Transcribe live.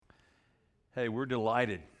Hey, we're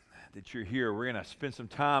delighted that you're here. We're going to spend some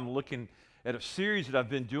time looking at a series that I've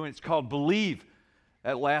been doing. It's called Believe.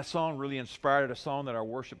 That last song really inspired a song that our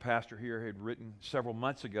worship pastor here had written several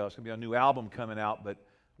months ago. It's going to be a new album coming out, but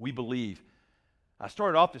We Believe. I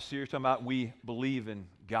started off this series talking about we believe in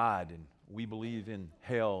God, and we believe in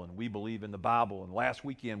hell, and we believe in the Bible. And last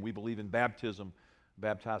weekend, we believe in baptism,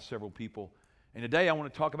 baptized several people. And today, I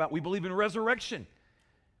want to talk about we believe in resurrection.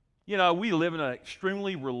 You know, we live in an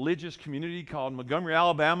extremely religious community called Montgomery,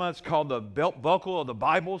 Alabama. It's called the belt buckle of the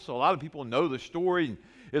Bible, so a lot of people know the story. And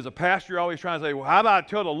as a pastor, you're always trying to say, well, how about I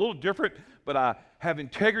tell it a little different, but I have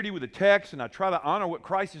integrity with the text, and I try to honor what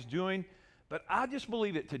Christ is doing. But I just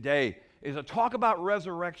believe that today, as I talk about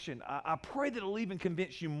resurrection, I pray that it'll even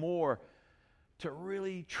convince you more to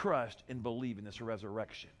really trust and believe in this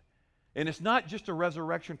resurrection. And it's not just a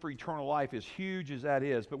resurrection for eternal life, as huge as that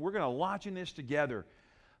is, but we're going to launch in this together.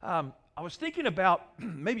 I was thinking about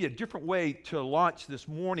maybe a different way to launch this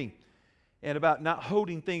morning and about not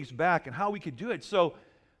holding things back and how we could do it. So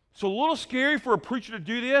a little scary for a preacher to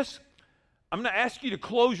do this. I'm going to ask you to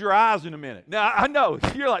close your eyes in a minute. Now, I know,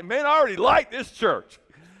 you're like, man, I already like this church.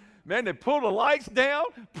 Man, they pulled the lights down.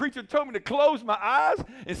 Preacher told me to close my eyes,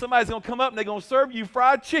 and somebody's going to come up and they're going to serve you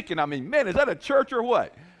fried chicken. I mean, man, is that a church or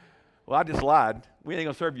what? Well, I just lied. We ain't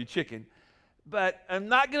going to serve you chicken. But I'm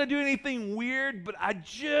not going to do anything weird, but I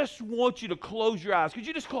just want you to close your eyes. Could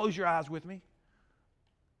you just close your eyes with me?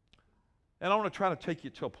 And I want to try to take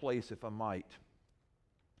you to a place, if I might.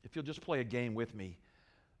 If you'll just play a game with me.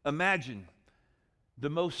 Imagine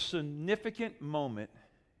the most significant moment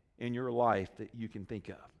in your life that you can think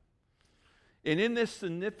of. And in this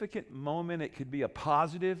significant moment, it could be a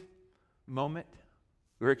positive moment,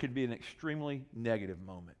 or it could be an extremely negative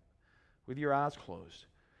moment. With your eyes closed.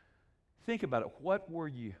 Think about it. What were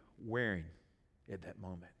you wearing at that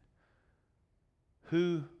moment?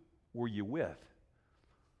 Who were you with?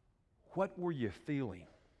 What were you feeling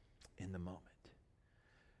in the moment?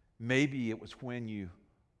 Maybe it was when you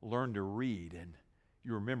learned to read and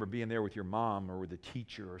you remember being there with your mom or with a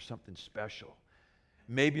teacher or something special.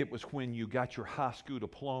 Maybe it was when you got your high school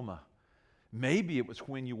diploma. Maybe it was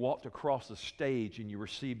when you walked across the stage and you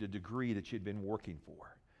received a degree that you'd been working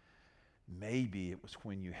for. Maybe it was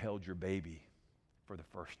when you held your baby for the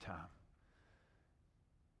first time.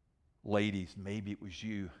 Ladies, maybe it was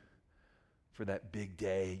you for that big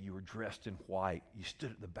day. You were dressed in white. You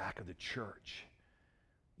stood at the back of the church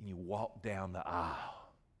and you walked down the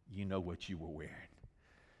aisle. You know what you were wearing.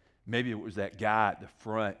 Maybe it was that guy at the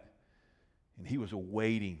front and he was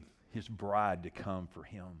awaiting his bride to come for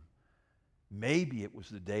him. Maybe it was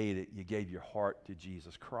the day that you gave your heart to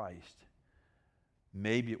Jesus Christ.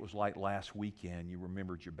 Maybe it was like last weekend, you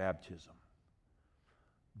remembered your baptism.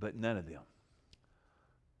 But none of them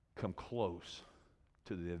come close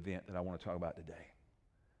to the event that I want to talk about today.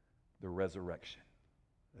 The resurrection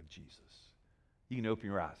of Jesus. You can open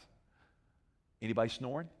your eyes. Anybody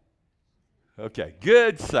snoring? Okay,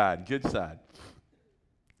 good sign, good sign.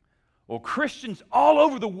 Well, Christians all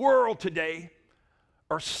over the world today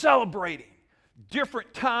are celebrating.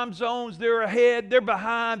 Different time zones, they're ahead, they're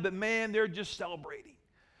behind, but man, they're just celebrating.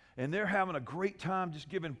 And they're having a great time just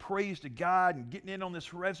giving praise to God and getting in on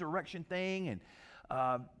this resurrection thing. And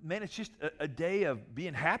man, it's just a day of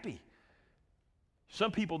being happy.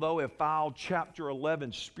 Some people, though, have filed chapter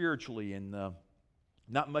 11 spiritually, and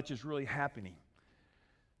not much is really happening.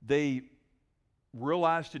 They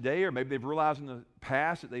realize today, or maybe they've realized in the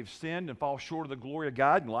past, that they've sinned and fall short of the glory of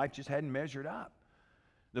God, and life just hadn't measured up.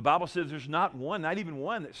 The Bible says there's not one, not even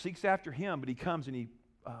one, that seeks after him, but he comes and he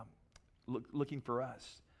looking for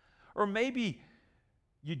us. Or maybe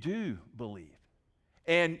you do believe.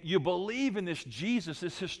 And you believe in this Jesus,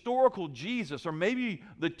 this historical Jesus, or maybe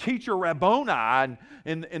the teacher Rabboni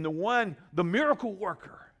and the miracle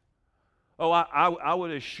worker. Oh, I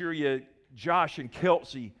would assure you, Josh and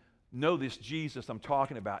Kelsey know this Jesus I'm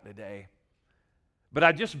talking about today. But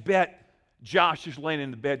I just bet Josh is laying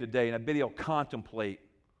in the bed today, and I bet he'll contemplate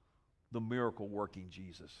the miracle-working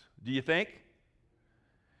Jesus. Do you think?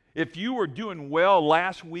 If you were doing well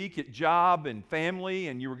last week at job and family,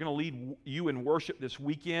 and you were going to lead you in worship this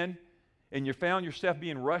weekend, and you found yourself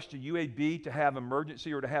being rushed to UAB to have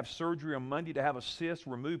emergency or to have surgery on Monday to have a cyst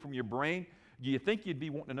removed from your brain, do you think you'd be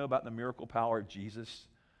wanting to know about the miracle power of Jesus?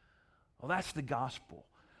 Well, that's the gospel.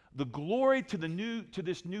 The glory to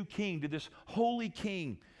this new king, to this holy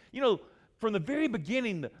king. You know, from the very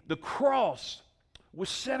beginning, the cross was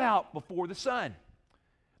set out before the sun.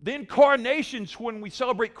 The incarnation's when we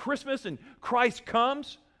celebrate Christmas and Christ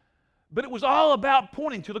comes, but it was all about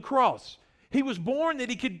pointing to the cross. He was born that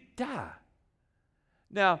he could die.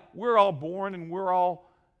 Now, we're all born and we're all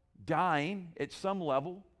dying at some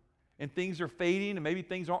level, and things are fading, and maybe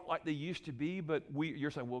things aren't like they used to be, but you're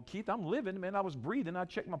saying, well, Keith, I'm living. Man, I was breathing. I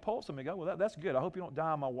checked my pulse. I'm going to go, well, that's good. I hope you don't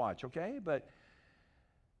die on my watch, okay? But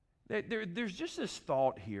there's just this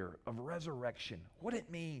thought here of resurrection, what it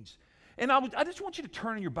means. And I just want you to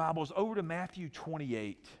turn in your Bibles over to Matthew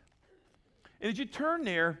 28. And as you turn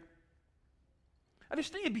there, I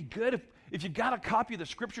just think it'd be good if you got a copy of the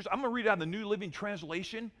Scriptures. I'm going to read it out of the New Living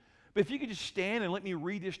Translation. But if you could just stand and let me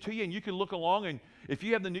read this to you, and you can look along, and if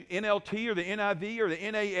you have the new NLT or the NIV or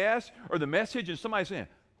the NAS or the Message, and somebody's saying,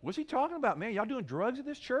 what's he talking about, man? Y'all doing drugs at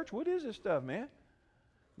this church? What is this stuff, man?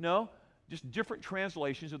 No, just different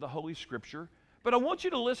translations of the Holy Scripture. But I want you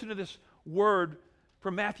to listen to this word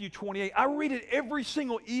from Matthew 28. I read it every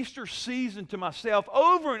single Easter season to myself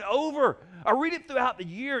over and over. I read it throughout the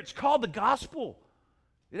year. It's called the gospel.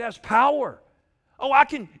 It has power. Oh, I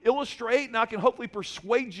can illustrate, and I can hopefully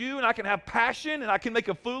persuade you, and I can have passion, and I can make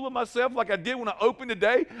a fool of myself like I did when I opened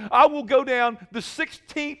today. I will go down the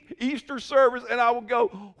 16th Easter service, and I will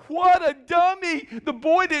go, what a dummy. The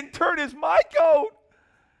boy didn't turn his mic on.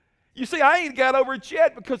 You see, I ain't got over it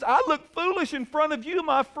yet because I look foolish in front of you,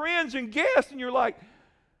 my friends and guests, and you're like,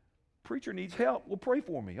 preacher needs help. Well, pray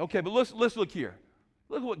for me. Okay, but let's look here.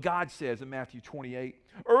 Look at what God says in Matthew 28.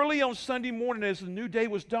 Early on Sunday morning, as the new day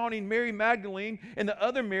was dawning, Mary Magdalene and the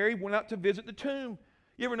other Mary went out to visit the tomb.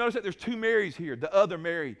 You ever notice that there's two Marys here, the other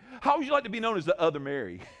Mary? How would you like to be known as the other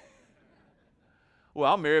Mary?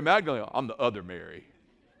 Well, I'm Mary Magdalene. I'm the other Mary.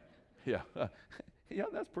 Yeah, yeah,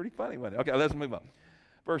 that's pretty funny, wasn't it? Okay, let's move on.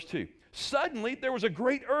 Verse 2. Suddenly, there was a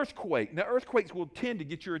great earthquake. Now, earthquakes will tend to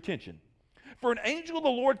get your attention. For an angel of the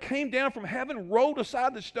Lord came down from heaven, rolled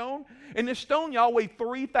aside the stone, and this stone, y'all, weighed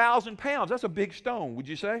 3,000 pounds. That's a big stone, would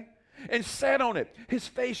you say? And sat on it. His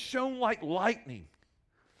face shone like lightning,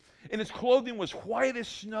 and his clothing was white as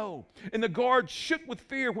snow. And the guards shook with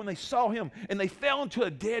fear when they saw him, and they fell into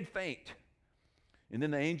a dead faint. And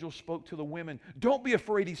then the angel spoke to the women. Don't be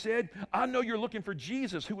afraid, he said. I know you're looking for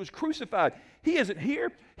Jesus who was crucified. He isn't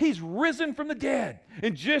here. He's risen from the dead.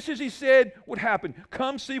 And just as he said would happen,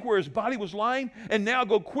 come see where his body was lying, and now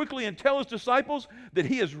go quickly and tell his disciples that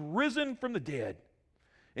he has risen from the dead.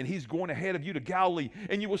 And he's going ahead of you to Galilee,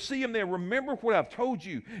 and you will see him there. Remember what I've told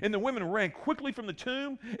you. And the women ran quickly from the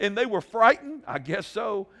tomb, and they were frightened, I guess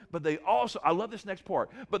so, but they also, I love this next part,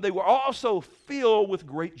 but they were also filled with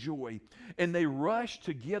great joy. And they rushed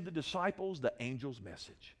to give the disciples the angel's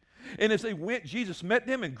message. And as they went, Jesus met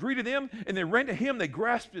them and greeted them, and they ran to him, they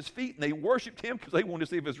grasped his feet, and they worshiped him because they wanted to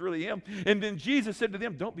see if it's really him. And then Jesus said to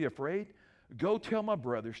them, don't be afraid. Go tell my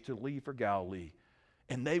brothers to leave for Galilee,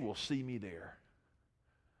 and they will see me there.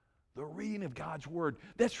 The reading of God's word.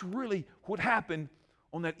 That's really what happened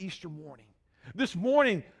on that Easter morning. This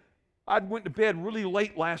morning, I went to bed really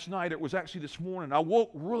late last night. It was actually this morning. I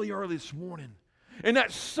woke really early this morning. And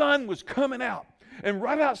that sun was coming out. And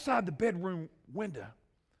right outside the bedroom window,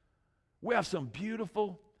 we have some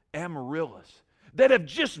beautiful amaryllis that have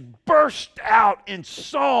just burst out in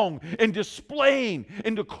song and displaying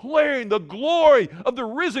and declaring the glory of the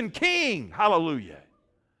risen King. Hallelujah.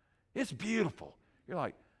 It's beautiful. You're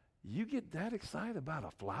like, you get that excited about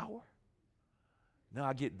a flower? No,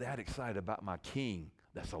 I get that excited about my King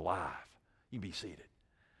that's alive. You can be seated.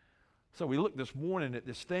 So we looked this morning at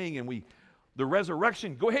this thing, and the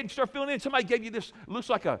resurrection, go ahead and start filling in. Somebody gave you this, looks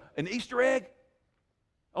like an Easter egg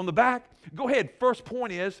on the back. Go ahead. First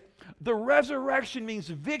point is, the resurrection means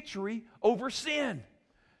victory over sin.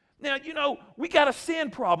 Now, we got a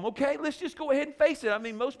sin problem, okay? Let's just go ahead and face it. I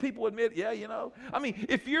mean, most people admit, yeah, I mean,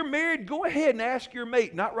 if you're married, go ahead and ask your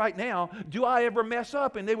mate, not right now, do I ever mess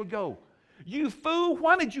up? And they would go, you fool,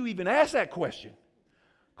 why did you even ask that question?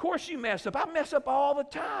 Of course you mess up. I mess up all the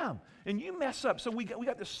time. And you mess up. So we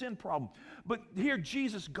got this sin problem. But here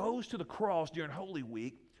Jesus goes to the cross during Holy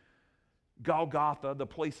Week, Golgotha, the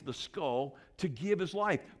place of the skull, to give his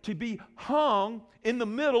life, to be hung in the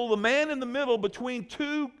middle, the man in the middle between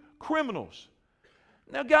two criminals.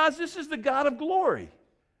 Now, guys, this is the God of glory.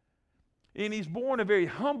 And he's born a very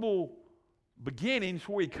humble beginning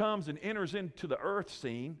before he comes and enters into the earth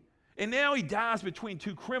scene. And now he dies between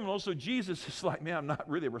two criminals. So Jesus is like, man, I'm not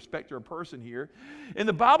really a respecter of person here. And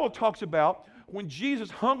the Bible talks about when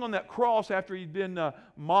Jesus hung on that cross after he'd been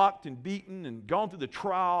mocked and beaten and gone through the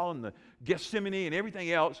trial and the Gethsemane and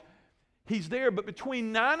everything else, he's there. But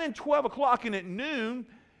between 9 and 12 o'clock and at noon,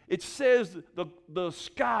 it says the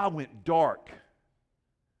sky went dark.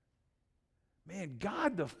 Man,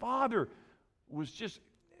 God the Father was just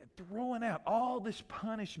throwing out all this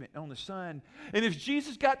punishment on the Son. And as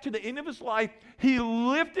Jesus got to the end of his life, he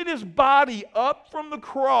lifted his body up from the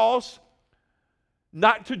cross,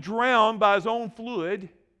 not to drown by his own fluid,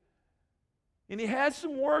 And he had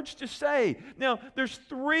some words to say. Now, there's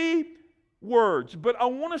 3 words, but I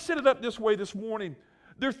want to set it up this way this morning.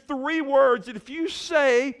 There are 3 words that if you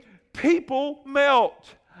say, people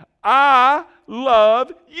melt. I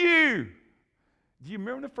love you. Do you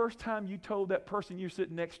remember the first time you told that person you're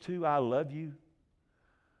sitting next to, I love you?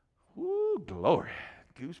 Woo, glory.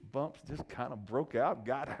 Goosebumps just kind of broke out,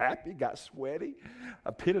 got happy, got sweaty.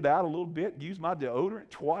 I pitted out a little bit, used my deodorant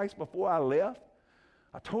twice before I left.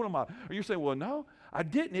 I told him, or you say, well, no, I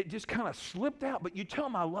didn't. It just kind of slipped out. But you tell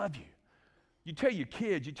them I love you. You tell your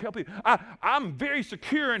kids, you tell people, I'm very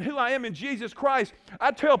secure in who I am in Jesus Christ.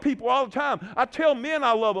 I tell people all the time. I tell men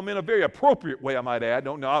I love them in a very appropriate way, I might add.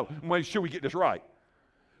 Don't know. I'm making sure we get this right.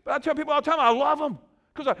 But I tell people all the time I love them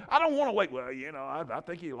because I don't want to wait. Well, I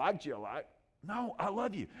think he liked you a lot. No, I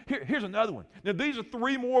love you. Here's another one. Now, these are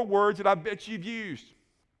 3 more words that I bet you've used.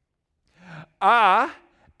 I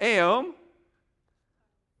am.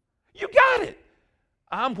 You got it.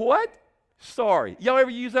 I'm what? Sorry. Y'all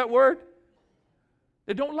ever use that word?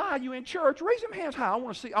 Now, don't lie. You in church? Raise them hands high. I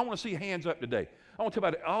want to see hands up today. I want to tell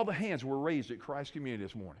you about all the hands were raised at Christ Community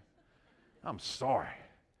this morning. I'm sorry.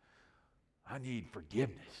 I need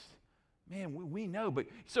forgiveness. Man, we know, but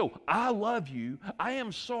so I love you. I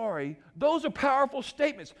am sorry. Those are powerful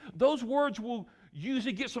statements. Those words will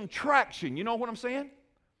usually get some traction. You know what I'm saying?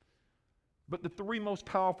 But the 3 most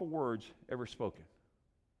powerful words ever spoken.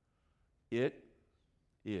 It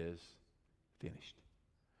is finished.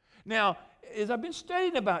 Now, as I've been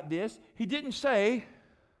studying about this, he didn't say,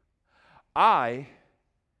 I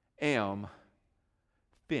am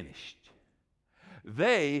finished.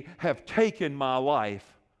 They have taken my life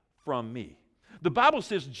from me. The Bible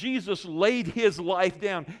says Jesus laid his life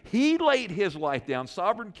down. He laid his life down,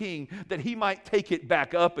 sovereign king, that he might take it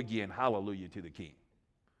back up again. Hallelujah to the king.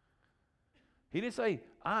 He didn't say,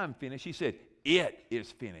 I'm finished. He said, it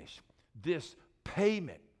is finished. This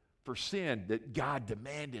payment for sin that God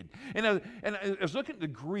demanded. And I was looking at the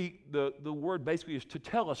Greek, the word basically is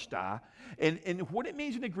tetelestai. And what it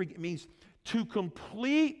means in the Greek, it means to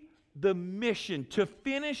complete the mission, to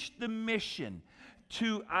finish the mission.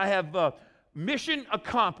 I have mission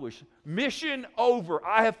accomplished, mission over.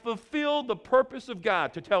 I have fulfilled the purpose of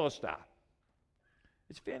God, tetelestai.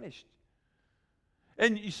 It's finished.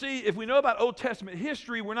 And you see, if we know about Old Testament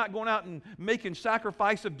history, we're not going out and making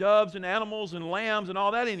sacrifice of doves and animals and lambs and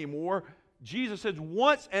all that anymore. Jesus says,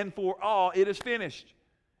 once and for all, it is finished.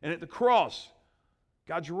 And at the cross,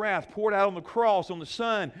 God's wrath poured out on the cross, on the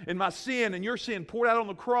Son, and my sin and your sin poured out on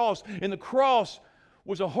the cross. And the cross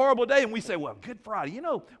was a horrible day. And we say, well, Good Friday. You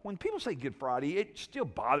know, when people say Good Friday, it still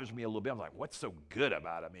bothers me a little bit. I'm like, what's so good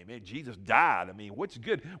about it? I mean, man, Jesus died. I mean, what's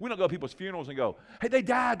good? We don't go to people's funerals and go, hey, they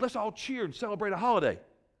died. Let's all cheer and celebrate a holiday.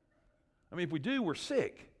 I mean, if we do, we're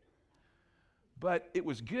sick. But it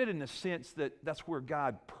was good in the sense that that's where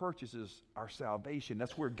God purchases our salvation.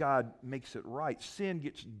 That's where God makes it right. Sin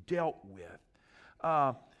gets dealt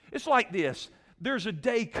with. It's like this. There's a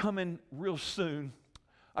day coming real soon.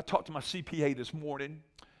 I talked to my CPA this morning.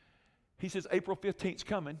 He says April 15th is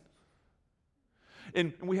coming.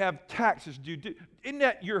 And we have taxes due. Isn't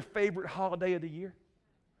that your favorite holiday of the year?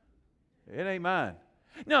 It ain't mine.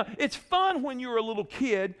 Now, it's fun when you're a little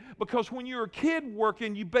kid because when you're a kid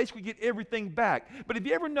working, you basically get everything back. But have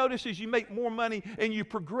you ever noticed as you make more money and you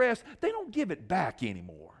progress, they don't give it back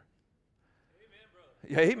anymore?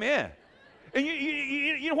 Amen, brother. Amen. And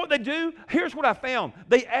you know what they do? Here's what I found.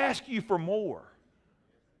 They ask you for more.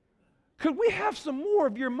 Could we have some more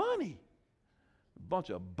of your money? A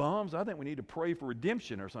bunch of bums. I think we need to pray for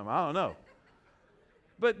redemption or something. I don't know.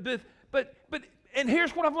 But and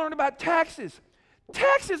here's what I've learned about taxes.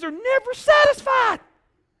 Taxes are never satisfied.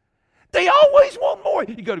 They always want more.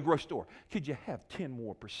 You go to the grocery store. Could you have 10%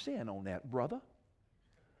 more on that, brother?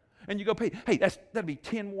 And you go pay. Hey, that'd be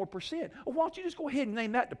 10% more. Well, why don't you just go ahead and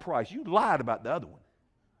name that the price? You lied about the other one.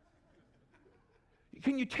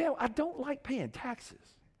 Can you tell? I don't like paying taxes.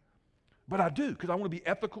 But I do, because I want to be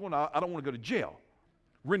ethical and I don't want to go to jail.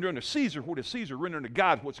 Render unto Caesar what is Caesar, render unto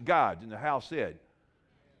God what's God's, and the house said.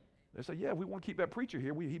 They say, yeah, we want to keep that preacher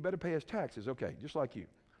here. He better pay his taxes. Okay, just like you.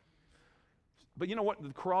 But you know what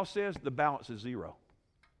the cross says? The balance is zero.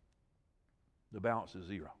 The balance is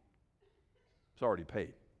zero. It's already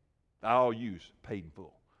paid. All use paid in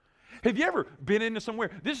full. Have you ever been into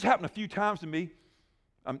somewhere? This has happened a few times to me.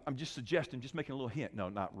 I'm just suggesting, just making a little hint. No,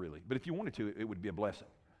 not really. But if you wanted to, it would be a blessing.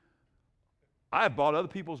 I have bought other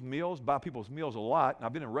people's meals, buy people's meals a lot, and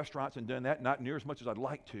I've been in restaurants and done that, not near as much as I'd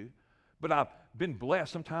like to, but I've been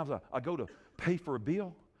blessed. Sometimes I go to pay for a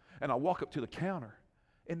bill, and I walk up to the counter,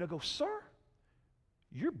 and they'll go, sir,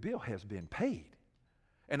 your bill has been paid.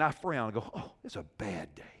 And I frown and go, oh, it's a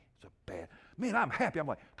bad day. Man, I'm happy. I'm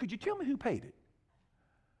like, could you tell me who paid it?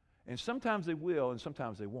 And sometimes they will, and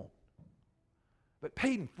sometimes they won't. But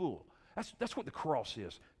paid in full. That's what the cross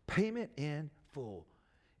is. Payment in full.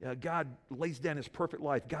 God lays down his perfect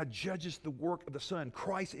life. God judges the work of the Son.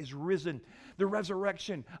 Christ is risen. The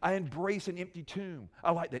resurrection, I embrace an empty tomb.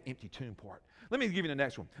 I like that empty tomb part. Let me give you the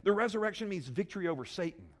next one. The resurrection means victory over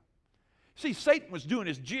Satan. See, Satan was doing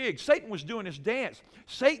his jig. Satan was doing his dance.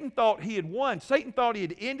 Satan thought he had won. Satan thought he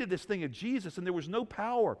had ended this thing of Jesus, and there was no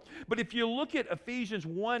power. But if you look at Ephesians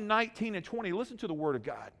 1:19 and 20, listen to the Word of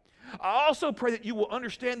God. I also pray that you will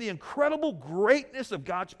understand the incredible greatness of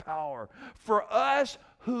God's power for us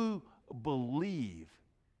who believe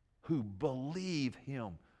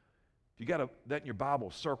him. If you got that in your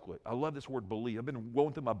Bible, circle it. I love this word believe. I've been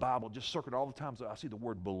going through my Bible, just circled all the times I see the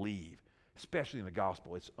word believe, especially in the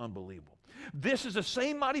gospel. It's unbelievable. This is the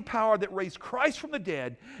same mighty power that raised Christ from the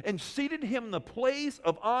dead and seated him in the place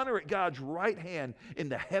of honor at God's right hand in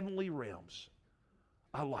the heavenly realms.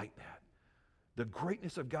 I like that. The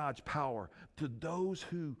greatness of God's power to those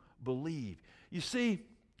who believe. You see,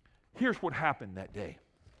 here's what happened that day.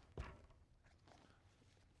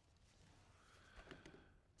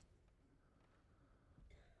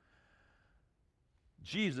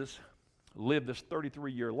 Jesus lived this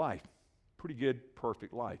 33-year life. Pretty good,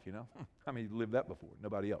 perfect life, you know. I mean, he lived that before.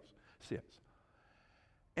 Nobody else since.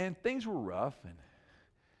 And things were rough, and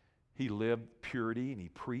he lived purity, and he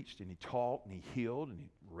preached, and he taught, and he healed, and he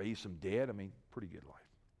raised some dead. I mean, pretty good life.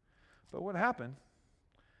 But what happened?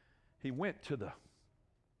 He went to the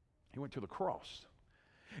cross.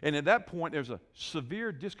 And at that point, there's a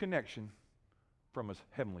severe disconnection from his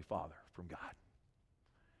heavenly Father, from God.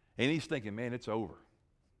 And he's thinking, man, it's over.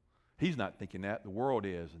 He's not thinking that. The world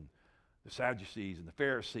is, and the Sadducees and the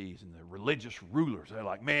Pharisees and the religious rulers, they're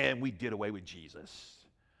like, man, we did away with Jesus.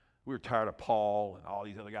 We were tired of Paul and all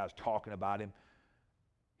these other guys talking about him.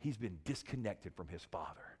 He's been disconnected from his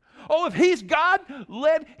Father. Oh, if he's God,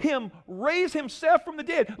 let him raise himself from the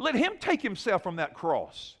dead. Let him take himself from that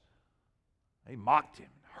cross. They mocked him,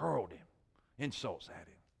 hurled him, insults at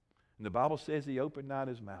him. And the Bible says he opened not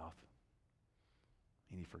his mouth,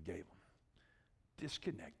 and he forgave them.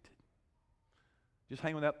 Disconnected. Just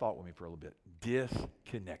hang on that thought with me for a little bit.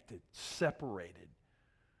 Disconnected, separated.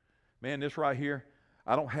 Man, this right here,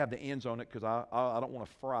 I don't have the ends on it because I don't want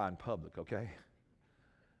to fry in public, okay?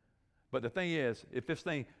 But the thing is, if this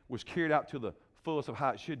thing was carried out to the fullest of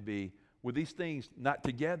how it should be, with these things not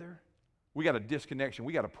together, we got a disconnection.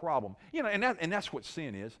 We got a problem. You know, and that's what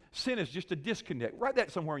sin is. Sin is just a disconnect. Write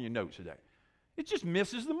that somewhere in your notes today. It just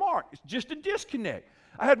misses the mark. It's just a disconnect.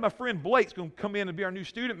 I had my friend Blake's going to come in and be our new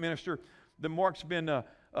student minister that Mark's been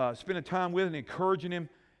spending time with and encouraging him.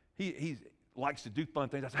 He likes to do fun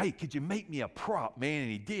things. I said, hey, could you make me a prop, man?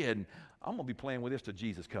 And he did. And I'm going to be playing with this till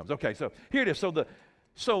Jesus comes. Okay, so here it is.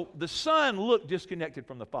 So the Son looked disconnected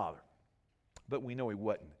from the Father, but we know he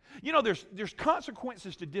wasn't. You know, there's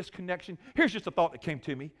consequences to disconnection. Here's just a thought that came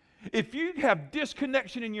to me. If you have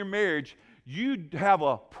disconnection in your marriage, you'd have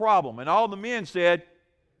a problem. And all the men said,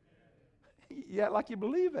 yeah, like you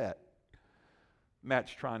believe that.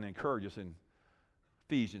 Matt's trying to encourage us in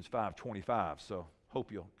Ephesians 5:25, so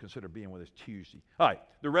hope you'll consider being with us Tuesday. All right,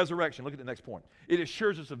 the resurrection, look at the next point. It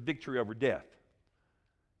assures us of victory over death.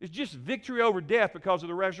 It's just victory over death because of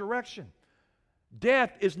the resurrection.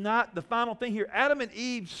 Death is not the final thing here. Adam and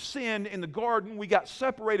Eve sinned in the garden. We got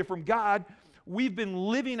separated from God. We've been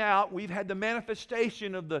living out, we've had the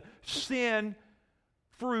manifestation of the sin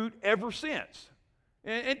fruit ever since.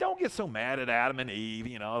 And don't get so mad at Adam and Eve.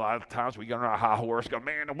 You know, a lot of times we get on our high horse, go,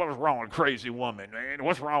 man, what's wrong with a crazy woman, man?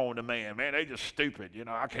 What's wrong with a man? Man, they just stupid. You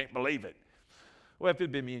know, I can't believe it. Well, if it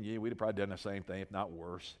had been me and you, we'd have probably done the same thing, if not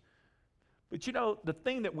worse. But you know, the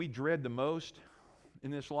thing that we dread the most in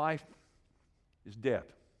this life is death.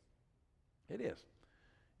 It is.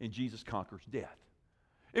 And Jesus conquers death.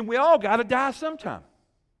 And we all got to die sometime.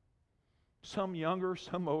 Some younger,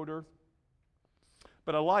 some older.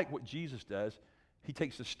 But I like what Jesus does. He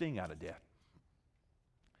takes the sting out of death.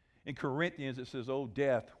 In Corinthians, it says, "Oh,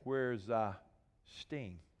 death, where's thy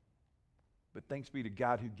sting?" But thanks be to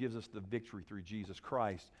God who gives us the victory through Jesus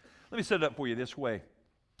Christ. Let me set it up for you this way.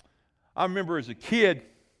 I remember as a kid,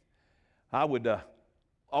 I would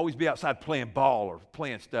always be outside playing ball or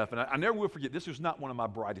playing stuff. And I never will forget, this was not one of my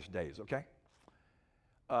brightest days, okay?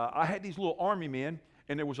 I had these little army men,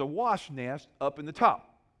 and there was a wasp nest up in the top.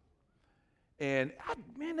 And,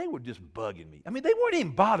 man, they were just bugging me. I mean, they weren't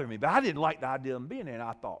even bothering me, but I didn't like the idea of them being there. And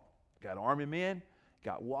I thought, got army men,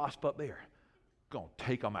 got wasp up there. Going to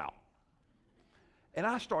take them out. And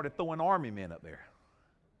I started throwing army men up there.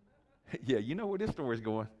 Yeah, you know where this story's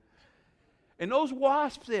going. And those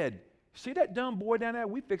wasps said, see that dumb boy down there?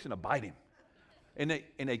 We fixing to bite him. And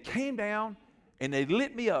they came down, and they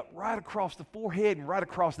lit me up right across the forehead and right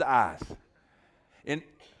across the eyes. And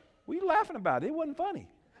we were laughing about it. It wasn't funny.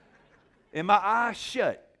 And my eyes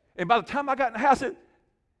shut. And by the time I got in the house, I said,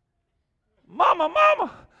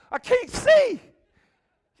 Mama, I can't see.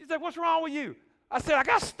 She said, what's wrong with you? I said, I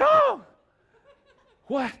got stung.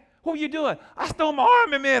 What? What were you doing? I stung my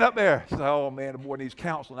army man up there. She said, oh, man, the boy needs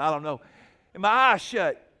counseling. I don't know. And my eyes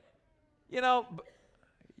shut. You know,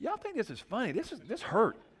 y'all think this is funny. This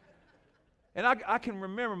hurt. And I can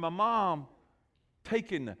remember my mom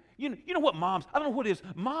taking, you know what moms, I don't know what it is.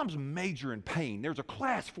 Moms major in pain. There's a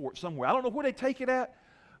class for it somewhere. I don't know where they take it at.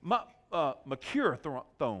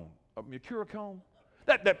 Mercurochrome.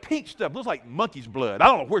 That pink stuff looks like monkey's blood. I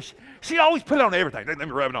don't know where she always put it on everything. Let me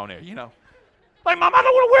rub it on there, you know. Like, Mom, I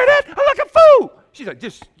don't want to wear that. I look like a fool. She's like,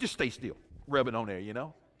 just stay still. Rub it on there, you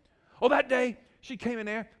know. Oh, that day, she came in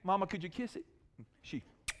there. Mama, could you kiss it? She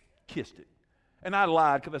kissed it. And I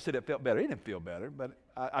lied because I said it felt better. It didn't feel better, but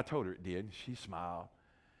I told her it did. She smiled.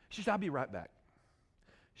 She said, I'll be right back.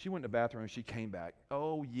 She went to the bathroom. She came back.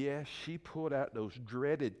 Oh, yes, she pulled out those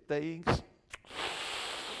dreaded things.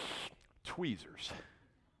 Tweezers.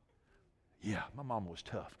 Yeah, my mom was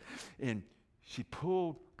tough. And she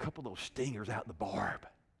pulled a couple of those stingers out the barb.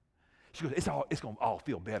 She goes, it's going to all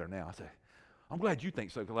feel better now. I said, I'm glad you think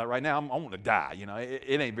so, because right now I want to die. You know, it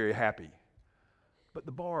ain't very happy. But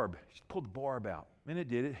the barb, she pulled the barb out, and it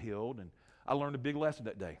did. It healed, and I learned a big lesson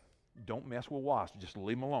that day. Don't mess with wasps. Just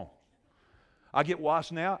leave them alone. I get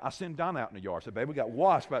wasps now. I send Donna out in the yard. I say, babe, we got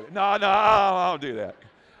wasps. No, I don't do that.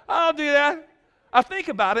 I don't do that. I think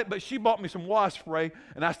about it, but she bought me some wasp spray,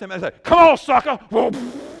 and I stand there and say, come on, sucker.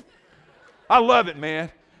 I love it,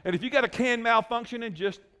 man. And if you got a can malfunctioning,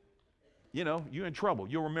 just, you know, you're in trouble.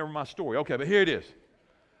 You'll remember my story. Okay, but here it is.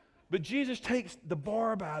 But Jesus takes the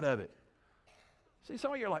barb out of it. See,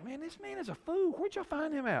 some of you are like, man, this man is a fool. Where'd y'all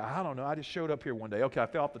find him at? I don't know. I just showed up here one day. Okay, I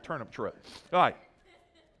fell off the turnip truck. All right.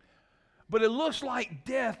 But it looks like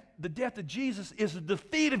death, the death of Jesus, is the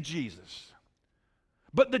defeat of Jesus.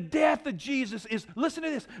 But the death of Jesus is, listen to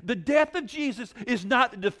this, the death of Jesus is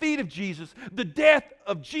not the defeat of Jesus. The death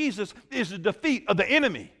of Jesus is the defeat of the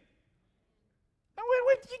enemy. Now,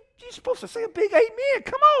 you're supposed to say a big amen.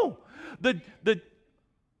 Come on.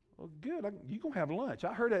 Well, good. You're going to have lunch.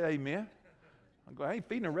 I heard that amen. I ain't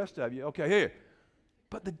feeding the rest of you. Okay, here.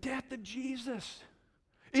 But the death of Jesus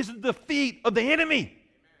is the defeat of the enemy.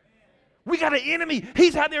 We got an enemy.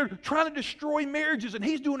 He's out there trying to destroy marriages, and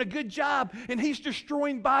he's doing a good job, and he's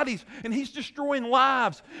destroying bodies, and he's destroying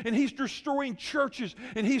lives, and he's destroying churches,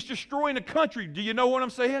 and he's destroying a country. Do you know what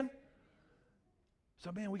I'm saying?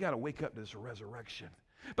 So, man, we got to wake up to this resurrection.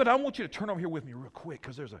 But I want you to turn over here with me real quick,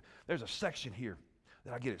 because there's a section here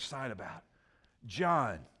that I get excited about.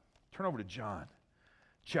 John. Turn over to John,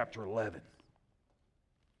 chapter 11.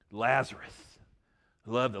 Lazarus.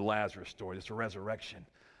 I love the Lazarus story. It's a resurrection.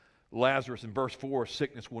 Lazarus in verse 4,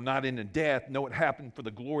 sickness will not end in death. No, it happened for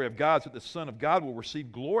the glory of God, so that the Son of God will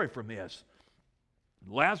receive glory from this.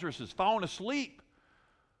 Lazarus has fallen asleep.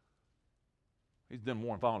 He's done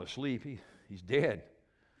more than falling asleep. He's dead.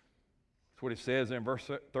 That's what it says in verse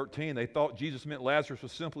 13. They thought Jesus meant Lazarus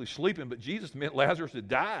was simply sleeping, but Jesus meant Lazarus had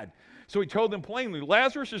died. So he told them plainly,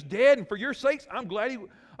 Lazarus is dead, and for your sakes, I'm glad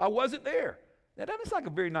I wasn't there. Now, that is like a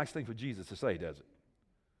very nice thing for Jesus to say, does it?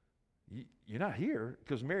 You're not here,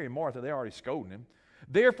 because Mary and Martha, they're already scolding him.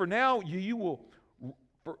 Therefore now you will,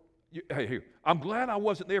 hey, here, I'm glad I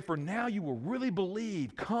wasn't there, for now you will really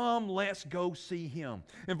believe. Come, let's go see him.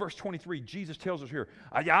 In verse 23, Jesus tells us here,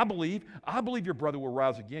 I believe your brother will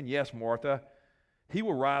rise again. Yes, Martha, he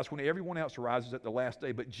will rise when everyone else rises at the last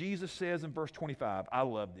day. But Jesus says in verse 25, I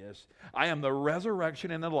love this, I am the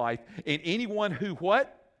resurrection and the life, and anyone who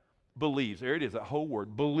what? Believes. There it is, that whole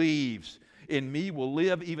word, believes in me will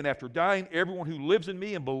live even after dying. Everyone who lives in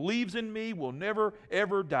me and believes in me will never,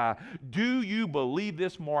 ever die. Do you believe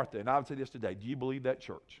this, Martha? And I would say this today. Do you believe that,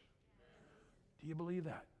 church? Do you believe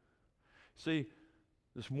that? See,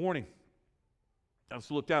 this morning, I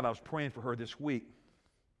just looked out. I was praying for her this week.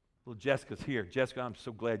 Little Jessica's here. Jessica, I'm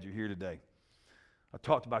so glad you're here today. I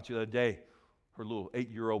talked about you the other day. Her little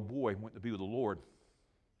 8-year-old boy went to be with the Lord.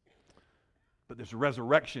 But there's a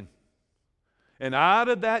resurrection. And out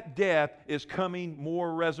of that death is coming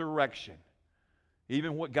more resurrection.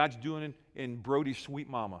 Even what God's doing in Brody's sweet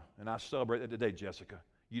mama. And I celebrate that today, Jessica.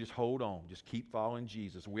 You just hold on. Just keep following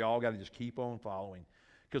Jesus. We all got to just keep on following.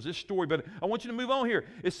 Because this story, but I want you to move on here.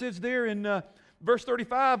 It says there in verse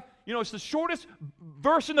 35, you know, it's the shortest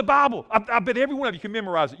verse in the Bible. I bet every one of you can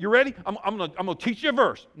memorize it. You ready? I'm going to teach you a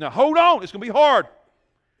verse. Now hold on. It's going to be hard.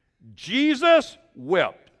 Jesus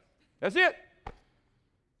wept. That's it.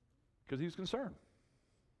 Because he was concerned.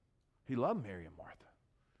 He loved Mary and Martha.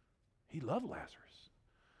 He loved Lazarus.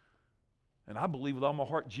 And I believe with all my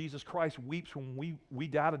heart, Jesus Christ weeps when we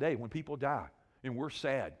die today, when people die, and we're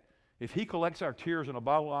sad. If he collects our tears in a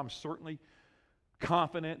bottle, I'm certainly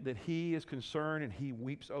confident that he is concerned and he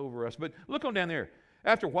weeps over us. But look on down there.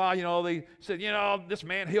 After a while, they said, this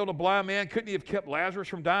man healed a blind man. Couldn't he have kept Lazarus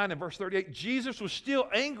from dying? In verse 38, Jesus was still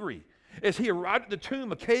angry as he arrived at the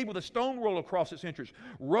tomb, a cave with a stone rolled across its entrance.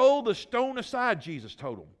 Roll the stone aside, Jesus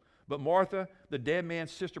told him. But Martha, the dead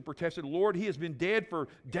man's sister, protested, Lord, he has been dead for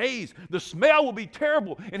days. The smell will be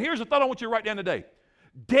terrible. And here's the thought I want you to write down today.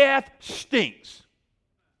 Death stinks.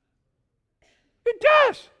 It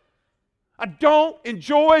does. I don't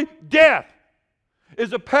enjoy death.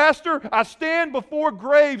 As a pastor, I stand before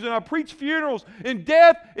graves and I preach funerals, and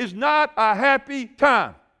death is not a happy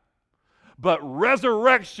time. But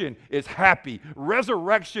resurrection is happy.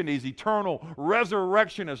 Resurrection is eternal.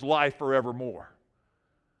 Resurrection is life forevermore.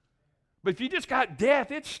 But if you just got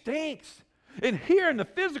death, it stinks. And here in the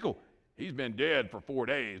physical, he's been dead for 4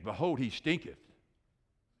 days. Behold, he stinketh.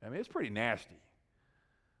 I mean, it's pretty nasty.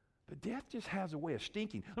 But death just has a way of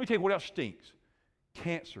stinking. Let me tell you what else stinks.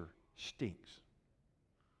 Cancer stinks.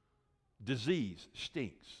 Disease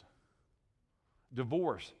stinks.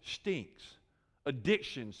 Divorce stinks.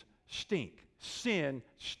 Addictions stink. Sin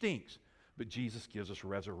stinks. But Jesus gives us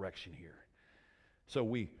resurrection here. So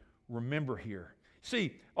we remember here.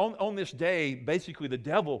 See, on this day, basically the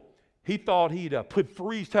devil, he thought he'd put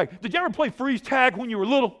freeze tag. Did you ever play freeze tag when you were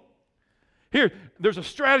little? Here, there's a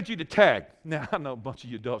strategy to tag. Now, I know a bunch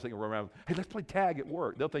of you adults think run around, hey, let's play tag at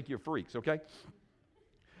work. They'll think you're freaks, okay?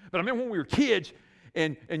 But I remember when we were kids,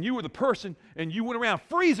 and you were the person, and you went around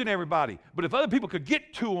freezing everybody. But if other people could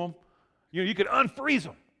get to them, you could unfreeze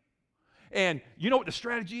them. And you know what the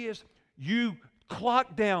strategy is? You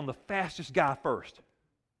clock down the fastest guy first.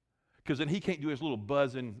 Because then he can't do his little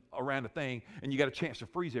buzzing around the thing, and you got a chance to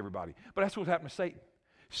freeze everybody. But that's what happened to Satan.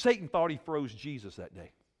 Satan thought he froze Jesus that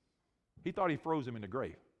day. He thought he froze him in the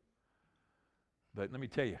grave. But let me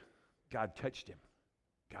tell you, God touched him.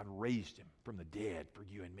 God raised him from the dead for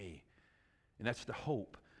you and me. And that's the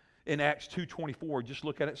hope. In Acts 2:24, just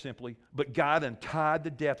look at it simply. But God untied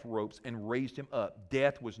the death ropes and raised him up.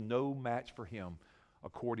 Death was no match for him,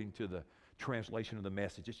 according to the translation of the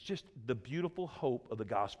message. It's just the beautiful hope of the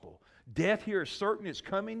gospel. Death here is certain, it's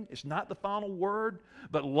coming. It's not the final word,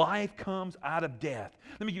 but life comes out of death.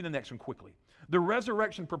 Let me give you the next one quickly. The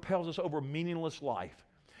resurrection propels us over meaningless life.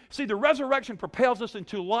 See, the resurrection propels us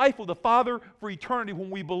into life with the Father for eternity when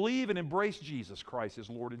we believe and embrace Jesus Christ as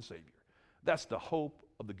Lord and Savior. That's the hope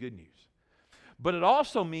of the good news. But it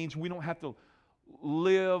also means we don't have to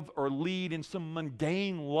live or lead in some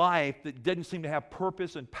mundane life that doesn't seem to have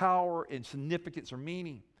purpose and power and significance or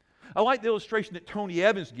meaning. I like the illustration that Tony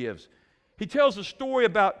Evans gives. He tells a story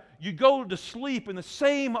about you go to sleep in the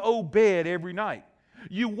same old bed every night.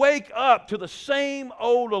 You wake up to the same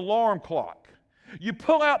old alarm clock. You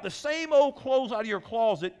pull out the same old clothes out of your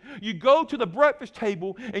closet. You go to the breakfast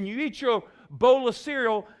table and you eat your bowl of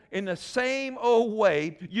cereal in the same old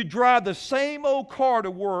way. You drive the same old car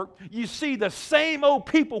to work. You see the same old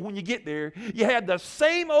people when you get there. You have the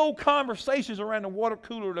same old conversations around the water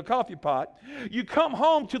cooler or the coffee pot. You come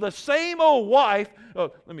home to the same old wife.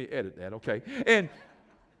 Oh, let me edit that, okay. And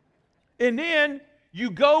then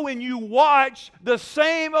you go and you watch the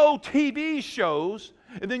same old TV shows,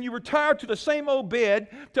 and then you retire to the same old bed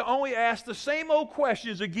to only ask the same old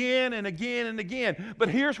questions again and again and again. But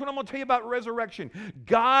here's what I'm going to tell you about resurrection.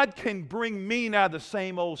 God can bring meaning out of the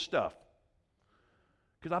same old stuff.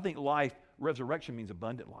 Because I think resurrection means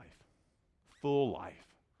abundant life, full life,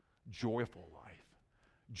 joyful life,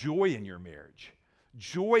 joy in your marriage,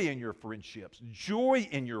 joy in your friendships, joy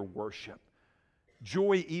in your worship,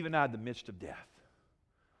 joy even out of the midst of death.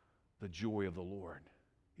 The joy of the Lord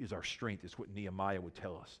is our strength. It's what Nehemiah would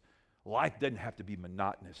tell us. Life doesn't have to be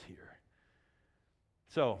monotonous here.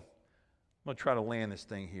 So, I'm going to try to land this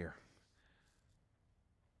thing here.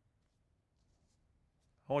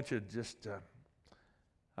 I want you to just,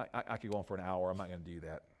 I could go on for an hour. I'm not going to do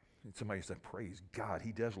that. And somebody said, praise God.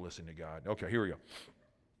 He does listen to God. Okay, here we go.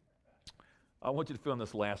 I want you to fill in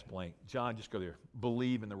this last blank. John, just go there.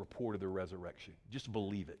 Believe in the report of the resurrection. Just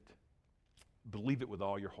believe it. Believe it with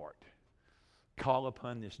all your heart. Call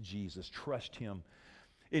upon this Jesus. Trust him.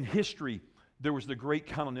 In history, there was the Great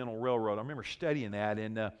Continental Railroad. I remember studying that,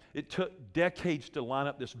 and it took decades to line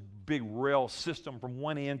up this big rail system from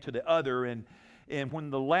one end to the other. And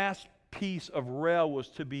when the last piece of rail was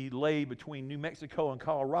to be laid between New Mexico and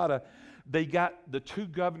Colorado, they got the two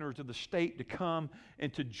governors of the state to come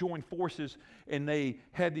and to join forces, and they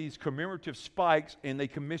had these commemorative spikes, and they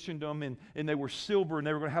commissioned them, and they were silver, and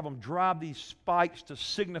they were going to have them drive these spikes to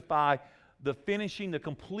signify the finishing, the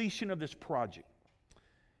completion of this project.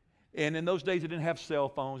 And in those days, they didn't have cell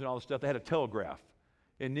phones and all this stuff. They had a telegraph.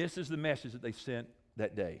 And this is the message that they sent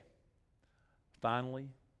that day. Finally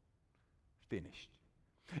finished.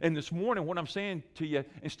 And this morning, what I'm saying to you,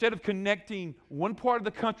 instead of connecting one part of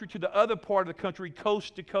the country to the other part of the country,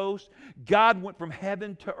 coast to coast, God went from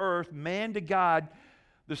heaven to earth, man to God.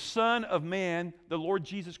 The Son of Man, the Lord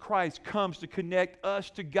Jesus Christ, comes to connect us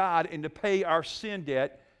to God and to pay our sin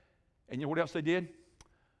debt. And you know what else they did?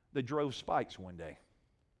 They drove spikes one day.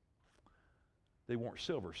 They weren't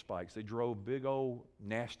silver spikes. They drove big old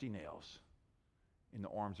nasty nails in the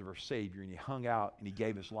arms of our Savior, and He hung out and He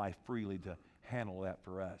gave His life freely to handle that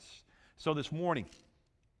for us. So this morning,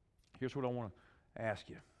 here's what I want to ask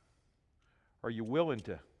you. Are you willing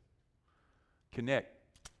to connect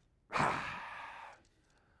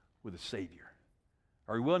with a Savior?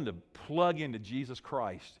 Are you willing to plug into Jesus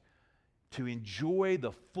Christ to enjoy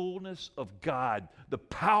the fullness of God, the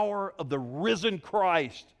power of the risen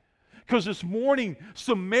Christ? Because this morning,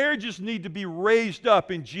 some marriages need to be raised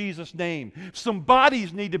up in Jesus' name. Some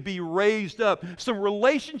bodies need to be raised up. Some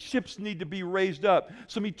relationships need to be raised up.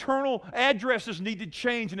 Some eternal addresses need to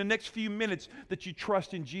change in the next few minutes, that you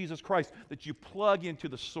trust in Jesus Christ, that you plug into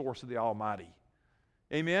the source of the Almighty.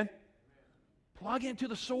 Amen? Plug into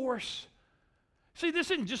the source. See,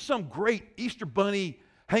 this isn't just some great Easter bunny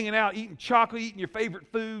hanging out, eating chocolate, eating your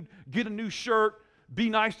favorite food, get a new shirt, be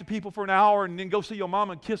nice to people for an hour, and then go see your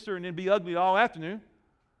mama and kiss her, and then be ugly all afternoon.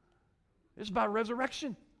 It's about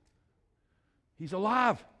resurrection. He's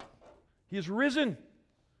alive. He is risen.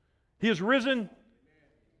 He is risen.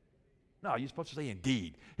 No, you're supposed to say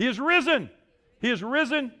indeed. He is risen. He is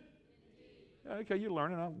risen. Okay, you're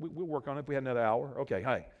learning. We'll work on it if we had another hour. Okay,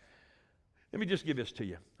 hey. Let me just give this to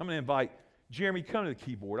you. I'm going to invite Jeremy, come to the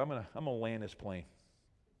keyboard. I'm going to land this plane.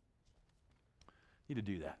 You need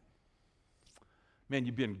to do that. Man,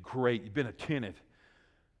 you've been great. You've been attentive.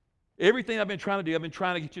 Everything I've been trying to do, I've been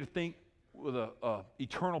trying to get you to think with an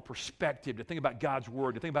eternal perspective, to think about God's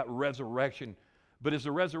Word, to think about resurrection. But is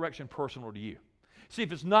the resurrection personal to you? See,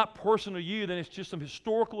 if it's not personal to you, then it's just some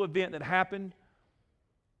historical event that happened.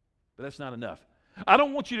 But that's not enough. I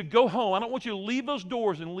don't want you to go home. I don't want you to leave those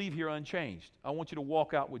doors and leave here unchanged. I want you to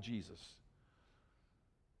walk out with Jesus,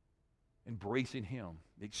 embracing Him,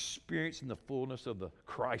 experiencing the fullness of the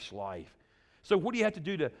Christ life. So what do you have to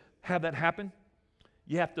do to have that happen?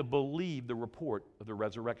 You have to believe the report of the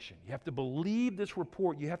resurrection. You have to believe this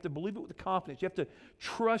report. You have to believe it with confidence. You have to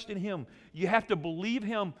trust in Him. You have to believe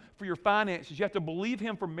Him for your finances. You have to believe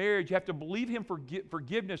Him for marriage. You have to believe Him for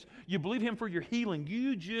forgiveness. You believe Him for your healing.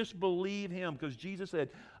 You just believe Him, because Jesus said,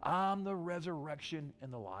 I'm the resurrection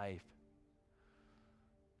and the life.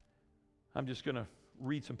 I'm just going to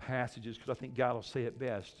read some passages because I think God will say it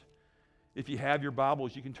best. If you have your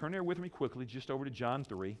Bibles, you can turn there with me quickly, just over to John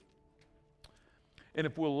 3. And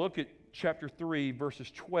if we'll look at chapter 3, verses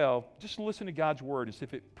 12, just listen to God's Word as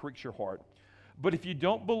if it pricks your heart. But if you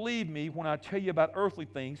don't believe me when I tell you about earthly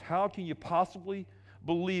things, how can you possibly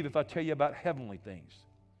believe if I tell you about heavenly things?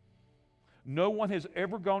 No one has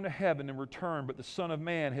ever gone to heaven and returned, but the Son of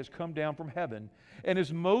Man has come down from heaven. And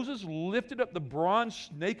as Moses lifted up the bronze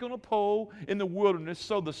snake on a pole in the wilderness,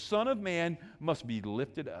 so the Son of Man must be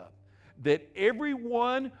lifted up, that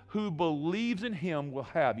everyone who believes in Him will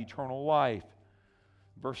have eternal life.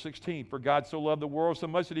 Verse 16, for God so loved the world so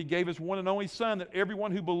much that He gave His one and only Son, that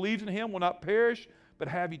everyone who believes in Him will not perish, but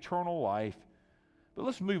have eternal life. But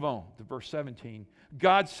let's move on to verse 17.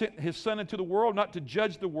 God sent His Son into the world not to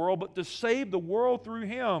judge the world, but to save the world through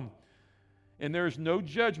Him. And there is no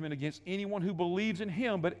judgment against anyone who believes in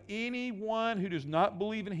Him, but anyone who does not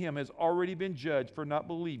believe in Him has already been judged for not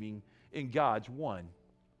believing in God's one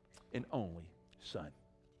and only Son.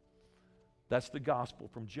 That's the gospel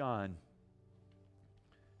from John.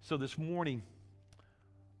 So this morning,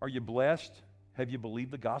 are you blessed? Have you believed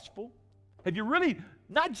the gospel? Have you really,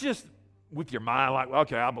 not just with your mind, like,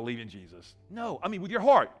 okay, I believe in Jesus. No, I mean with your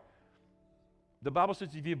heart. The Bible says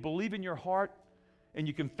if you believe in your heart and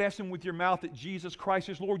you confess Him with your mouth that Jesus Christ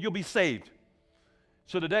is Lord, you'll be saved.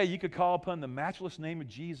 So today you could call upon the matchless name of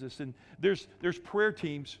Jesus, and there's prayer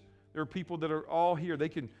teams. There are people that are all here. They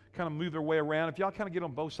can kind of move their way around. If y'all kind of get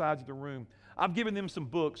on both sides of the room, I've given them some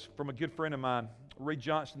books from a good friend of mine, Ray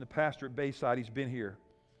Johnson, the pastor at Bayside. He's been here.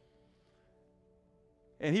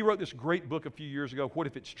 And he wrote this great book a few years ago, What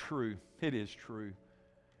If It's True? It is true.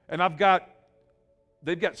 And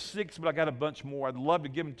they've got 6, but I got a bunch more. I'd love to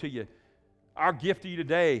give them to you. Our gift to you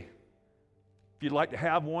today, If you'd like to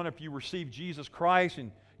have one, if you receive Jesus Christ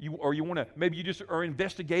and you want to, maybe you just are in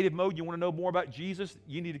investigative mode, you want to know more about Jesus,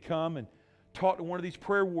 you need to come and talk to one of these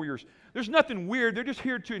prayer warriors. There's nothing weird. They're just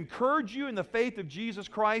here to encourage you in the faith of Jesus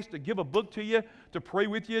Christ, to give a book to you, to pray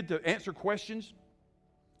with you, to answer questions.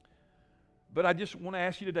 But I just want to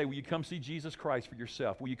ask you today, will you come see Jesus Christ for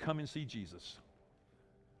yourself? Will you come and see Jesus?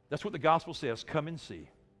 That's what the gospel says, come and see.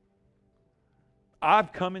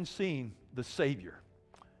 I've come and seen the Savior.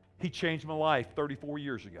 He changed my life 34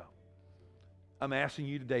 years ago. I'm asking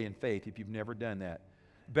you today in faith, if you've never done that,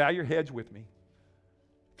 bow your heads with me.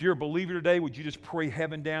 If you're a believer today, would you just pray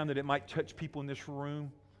heaven down that it might touch people in this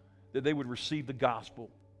room, that they would receive the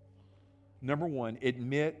gospel? Number one,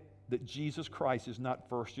 admit that Jesus Christ is not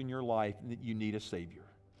first in your life and that you need a Savior.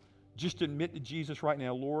 Just admit to Jesus right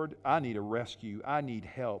now, Lord, I need a rescue. I need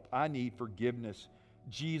help. I need forgiveness.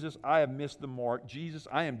 Jesus, I have missed the mark. Jesus,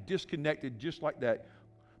 I am disconnected just like that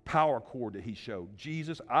power cord that he showed.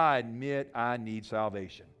 Jesus, I admit I need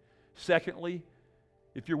salvation. Secondly,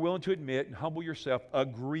 if you're willing to admit and humble yourself,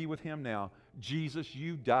 agree with him now. Jesus,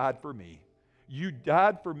 you died for me. You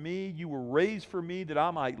died for me. You were raised for me that I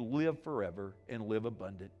might live forever and live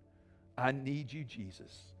abundant. I need you,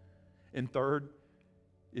 Jesus. And third,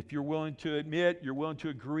 if you're willing to admit, you're willing to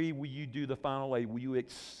agree, will you do the final A? Will you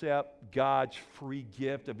accept God's free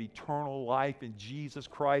gift of eternal life in Jesus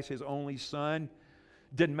Christ, his only Son?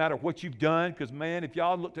 Doesn't matter what you've done, because, man, if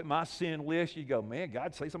y'all looked at my sin list, you go, man,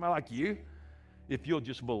 God say somebody like you? If you'll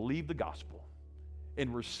just believe the gospel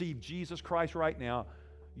and receive Jesus Christ right now,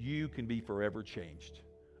 you can be forever changed.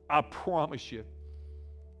 I promise you.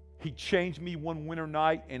 He changed me one winter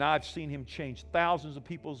night, and I've seen him change thousands of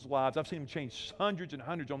people's lives. I've seen him change hundreds and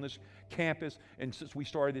hundreds on this campus and since we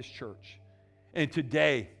started this church. And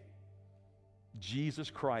today,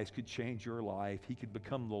 Jesus Christ could change your life. He could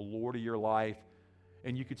become the Lord of your life.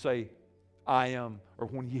 And you could say, I am, or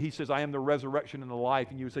when he says, I am the resurrection and the life,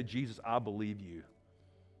 and you would say, Jesus, I believe you.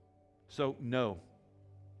 So, no.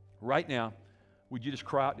 Right now, would you just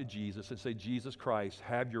cry out to Jesus and say, Jesus Christ,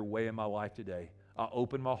 have your way in my life today. I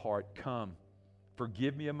open my heart. Come.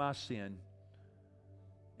 Forgive me of my sin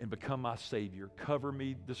and become my Savior. Cover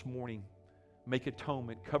me this morning. Make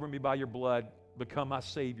atonement. Cover me by your blood. Become my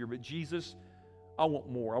Savior. But Jesus, I want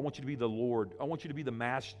more. I want you to be the Lord. I want you to be the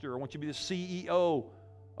master. I want you to be the CEO.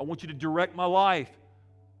 I want you to direct my life.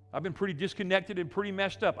 I've been pretty disconnected and pretty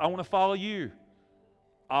messed up. I want to follow you.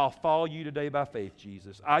 I'll follow you today by faith,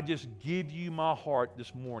 Jesus. I just give you my heart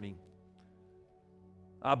this morning.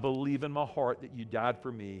 I believe in my heart that you died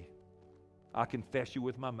for me. I confess you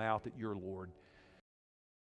with my mouth that you're Lord.